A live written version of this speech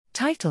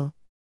Title: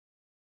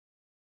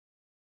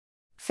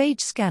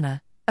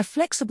 PhageScanner, a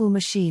flexible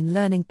machine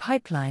learning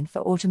pipeline for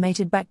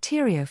automated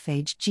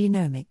bacteriophage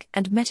genomic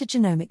and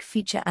metagenomic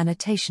feature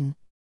annotation.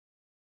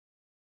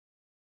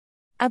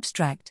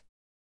 Abstract: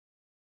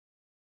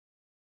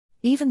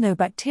 Even though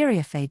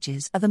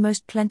bacteriophages are the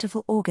most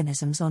plentiful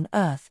organisms on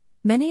Earth,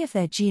 many of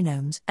their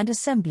genomes and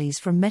assemblies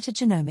from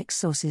metagenomic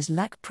sources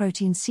lack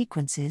protein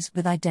sequences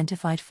with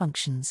identified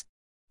functions.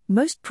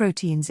 Most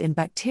proteins in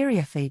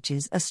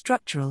bacteriophages are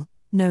structural,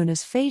 known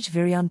as phage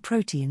virion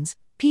proteins,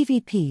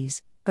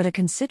 PVPs, but a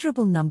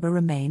considerable number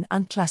remain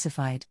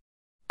unclassified.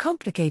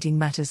 Complicating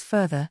matters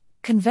further,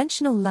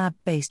 conventional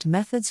lab-based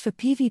methods for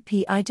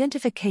PVP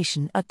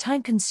identification are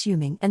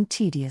time-consuming and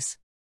tedious.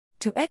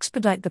 To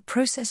expedite the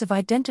process of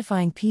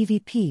identifying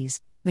PVPs,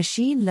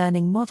 machine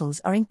learning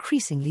models are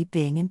increasingly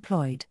being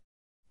employed.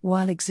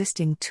 While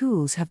existing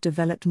tools have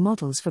developed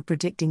models for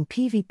predicting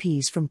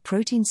PVPs from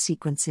protein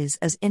sequences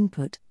as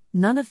input,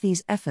 none of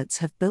these efforts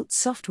have built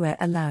software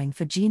allowing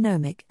for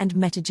genomic and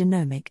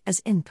metagenomic as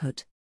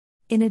input.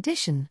 In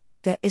addition,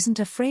 there isn't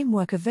a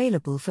framework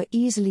available for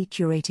easily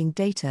curating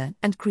data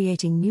and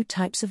creating new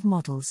types of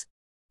models.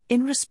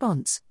 In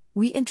response,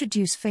 we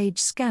introduce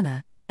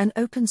PhageScanner, an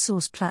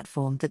open-source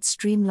platform that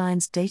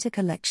streamlines data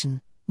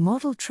collection,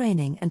 model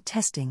training and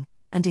testing,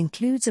 and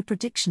includes a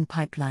prediction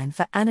pipeline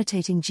for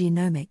annotating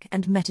genomic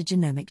and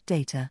metagenomic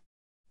data.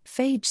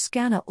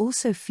 PhageScanner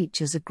also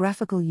features a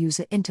graphical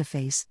user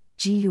interface,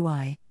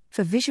 GUI,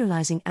 for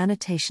visualizing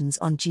annotations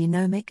on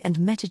genomic and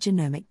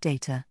metagenomic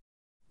data.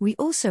 We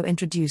also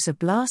introduce a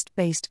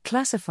BLAST-based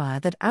classifier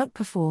that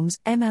outperforms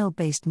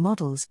ML-based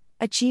models,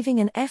 achieving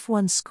an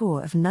F1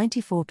 score of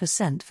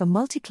 94% for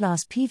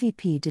multi-class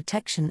PVP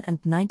detection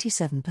and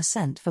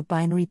 97% for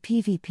binary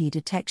PVP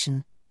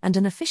detection, and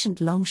an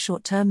efficient long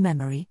short-term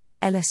memory,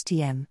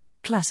 LSTM,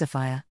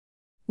 classifier.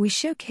 We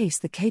showcase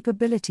the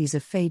capabilities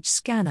of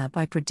PhageScanner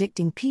by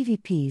predicting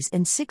PVPs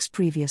in 6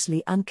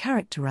 previously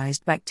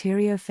uncharacterized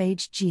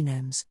bacteriophage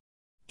genomes.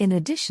 In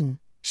addition,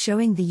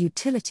 showing the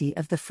utility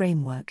of the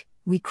framework,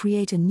 we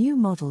create a new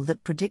model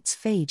that predicts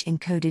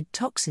phage-encoded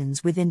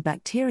toxins within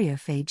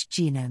bacteriophage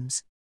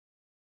genomes.